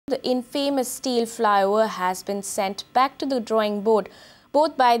the infamous Steel Flyover has been sent back to the drawing board,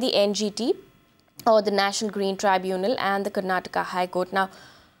 both by the NGT, or the National Green Tribunal, and the Karnataka High Court. Now,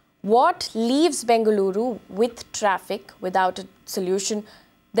 what leaves Bengaluru with traffic without a solution?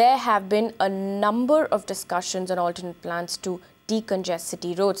 There have been a number of discussions on alternate plans to decongest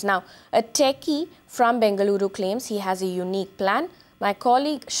city roads. Now, a techie from Bengaluru claims he has a unique plan. My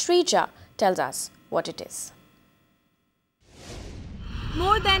colleague Shrija tells us what it is.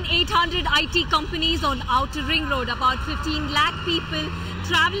 More than 800 IT companies on Outer Ring Road, about 15 lakh people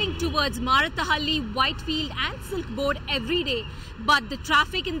travelling towards Marathahalli, Whitefield and Silk Board every day. But the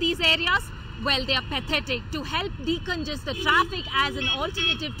traffic in these areas, well, they are pathetic. To help decongest the traffic as an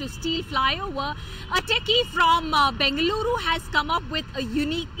alternative to Steel Flyover, a techie from Bengaluru has come up with a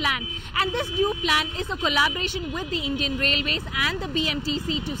unique plan. And this new plan is a collaboration with the Indian Railways and the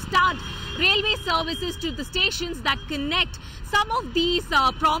BMTC to start railway services to the stations that connect some of these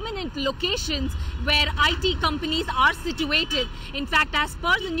prominent locations where IT companies are situated. In fact, as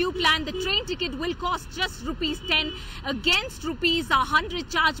per the new plan, the train ticket will cost just rupees 10 against rupees 100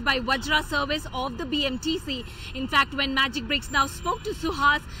 charged by Vajra service of the BMTC. In fact, when Magic Bricks Now spoke to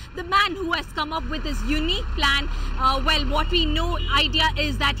Suhas, the man who has come up with this unique plan, well, what we know idea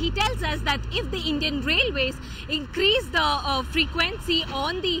is that he tells us that if the Indian Railways increase the frequency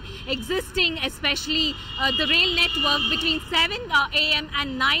on the existing, especially the rail network between 7 a.m.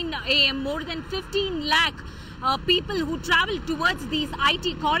 and 9 a.m., more than 15 lakh people who travel towards these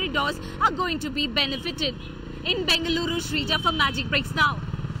IT corridors are going to be benefited. In Bengaluru, Shrija for Magic Bricks Now.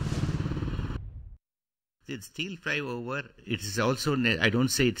 The Steel Flyover, it is also, I don't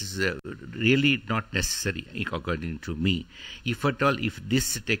say it is really not necessary according to me. If at all, if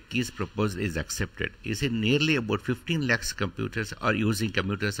this techie's proposal is accepted, you see nearly about 15 lakhs commuters are using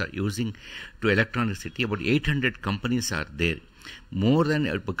to electronic city. About 800 companies are there. More than,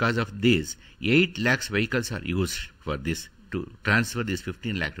 because of this, 8 lakhs vehicles are used for this, to transfer these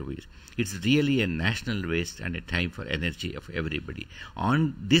 15 lakh rupees. It's really a national waste and a time for energy of everybody.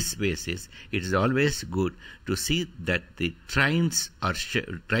 On this basis, it is always good to see that the trains are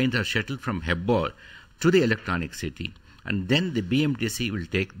shuttled from Hebbor to the electronic city, and then the BMTC will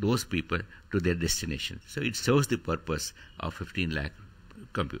take those people to their destination. So it serves the purpose of 15 lakh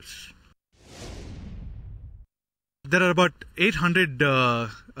computers. There are about 800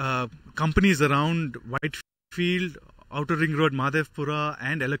 companies around Whitefield, Outer Ring Road, Madhavpura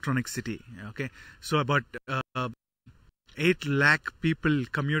and Electronic City. Okay, so about 8 lakh people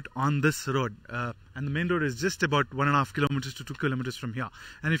commute on this road, and the main road is just about 1.5 kilometers to 2 kilometers from here.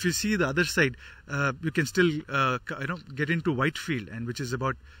 And if you see the other side, you can still get into Whitefield, and which is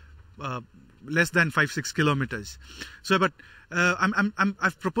about less than 5-6 kilometers. So, but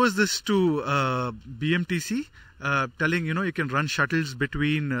I've proposed this to BMTC, telling you can run shuttles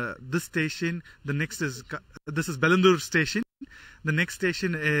between this station. The next is this is Bengaluru station. The next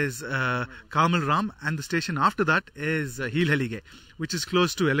station is Kamal Ram, and the station after that is Heel Helige, which is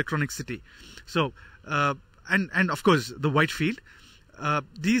close to Electronic City. So and of course the Whitefield.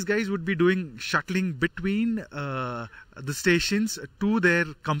 These guys would be doing shuttling between the stations to their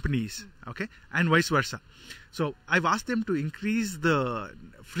companies, okay, and vice versa. So I've asked them to increase the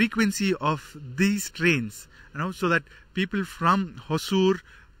frequency of these trains, so that people from Hosur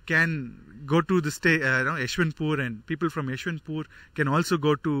can go to the Yeshwanthpur, and people from Yeshwanthpur can also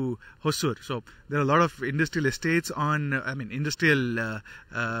go to Hosur. So there are a lot of industrial estates on, industrial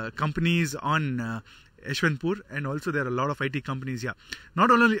companies on Yeshwanthpur, and also there are a lot of IT companies here.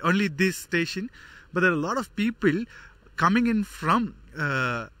 Not only this station, but there are a lot of people coming in from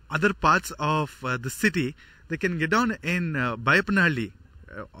other parts of the city. They can get down in Bayapannahalli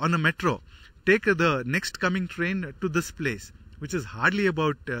on a metro, take the next coming train to this place, which is hardly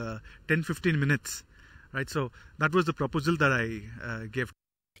about 10-15 minutes. Right, so that was the proposal that I gave.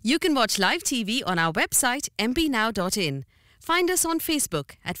 You can watch live TV on our website mpnow.in. Find us on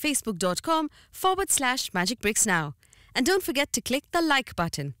Facebook at facebook.com/magicbricksnow. And don't forget to click the like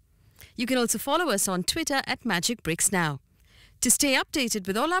button. You can also follow us on Twitter at Magic Bricks Now. To stay updated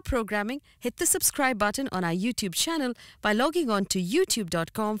with all our programming, hit the subscribe button on our YouTube channel by logging on to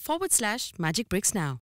youtube.com/magicbricksnow.